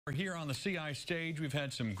We're here on the CI stage. We've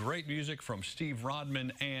had some great music from Steve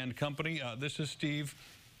Rodman and company. This is Steve.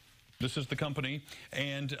 This is the company.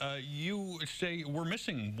 And you say we're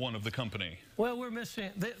missing one of the company. Well, we're missing,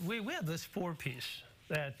 we have this four-piece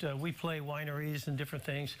that we play wineries and different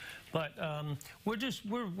things, but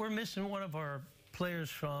we're missing one of our players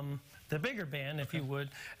from the bigger band, if you would,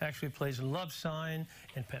 actually plays in Love Sign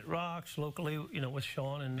and Pet Rocks locally, you know, with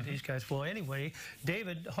Sean and these guys. Well, anyway,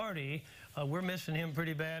 David Hardy, we're missing him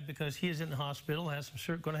pretty bad because he is in the hospital,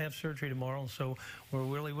 going to have surgery tomorrow. So we're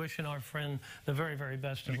really wishing our friend the very, very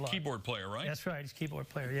best of luck. Keyboard player, right? That's right, he's a keyboard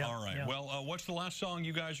player. Yeah. All right. Yeah. Well, what's the last song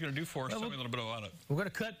you guys are going to do for us? Tell me a little bit about it. We're going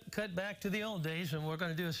to cut back to the old days, and we're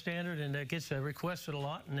going to do a standard, and it gets requested a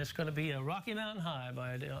lot, and it's going to be Rocky Mountain High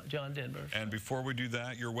by John Denver. And before we do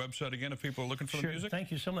that, your website again, if people are looking for the music?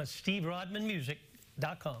 Thank you so much.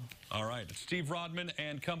 SteveRodmanMusic.com. All right. It's Steve Rodman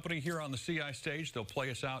and company here on the CI stage. They'll play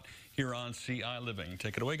us out here on CI Living.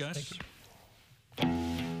 Take it away, guys. Thank you.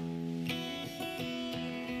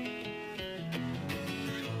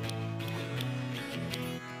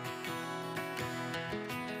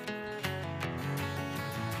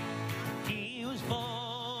 He was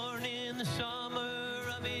born in the summer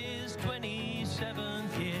of his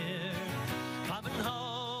 27th year, coming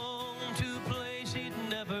home to a place he'd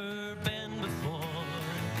never been before.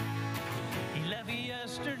 He left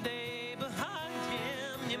yesterday behind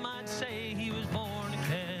him. You might say he was born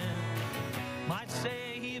again. Might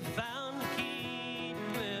say he found the key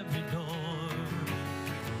to every door.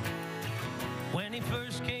 When he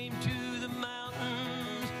first came to the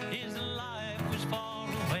mountains, his life was far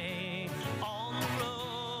away, on the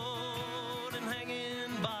road and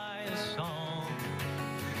hanging by a song.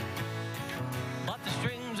 But the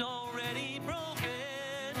string's already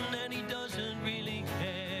broken and he doesn't really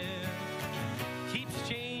care. Keeps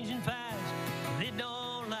changing fast, they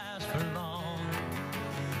don't last for long.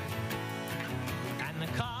 And the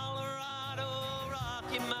Colorado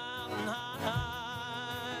Rocky Mountain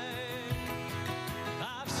High,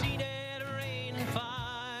 I've seen it rain and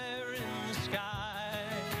fire in the sky.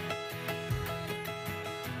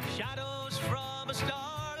 Shadows from a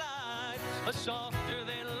starlight are softer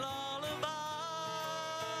than lullaby.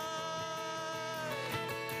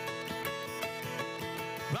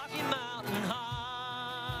 Rocky Mountain High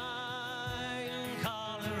in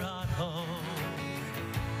Colorado.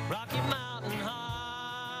 Rocky Mountain High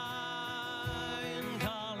in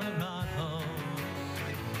Colorado.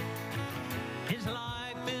 His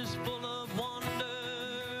life is full of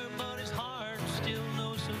wonder, but his heart still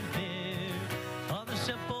knows some fear. Other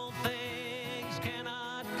simple things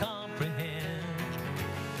cannot comprehend.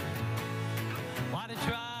 Why to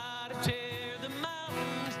try to tear the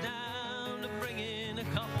mountains down to bring in a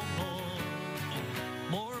couple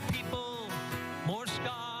more people, more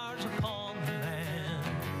scars upon the land.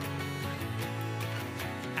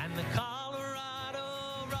 And the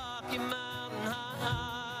Colorado Rocky Mountain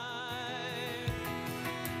High,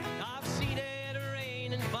 I've seen it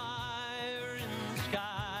rain and fire in the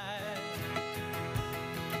sky.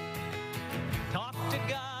 Talk to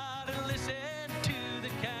God and listen to the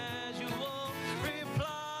casual reply.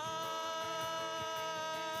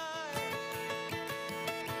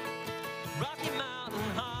 Rocky Mountain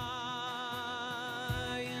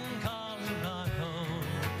High in Colorado.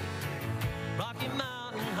 Rocky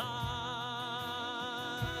Mountain High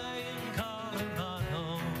in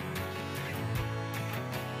Colorado.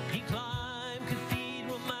 He climbed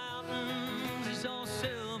Cathedral Mountains, he saw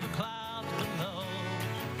silver clouds below,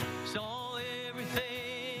 saw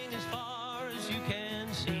everything as far as you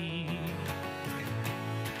can see.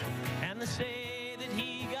 And they say that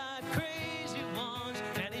he got crazy once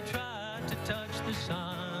and he tried to touch the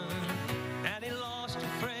sun, and he lost a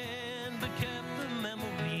friend but kept the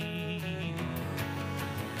memory.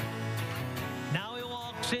 Now he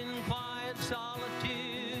walks in quiet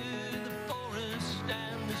solitude, the forest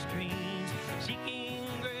and the streams, seeking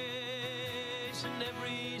grace in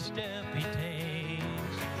every step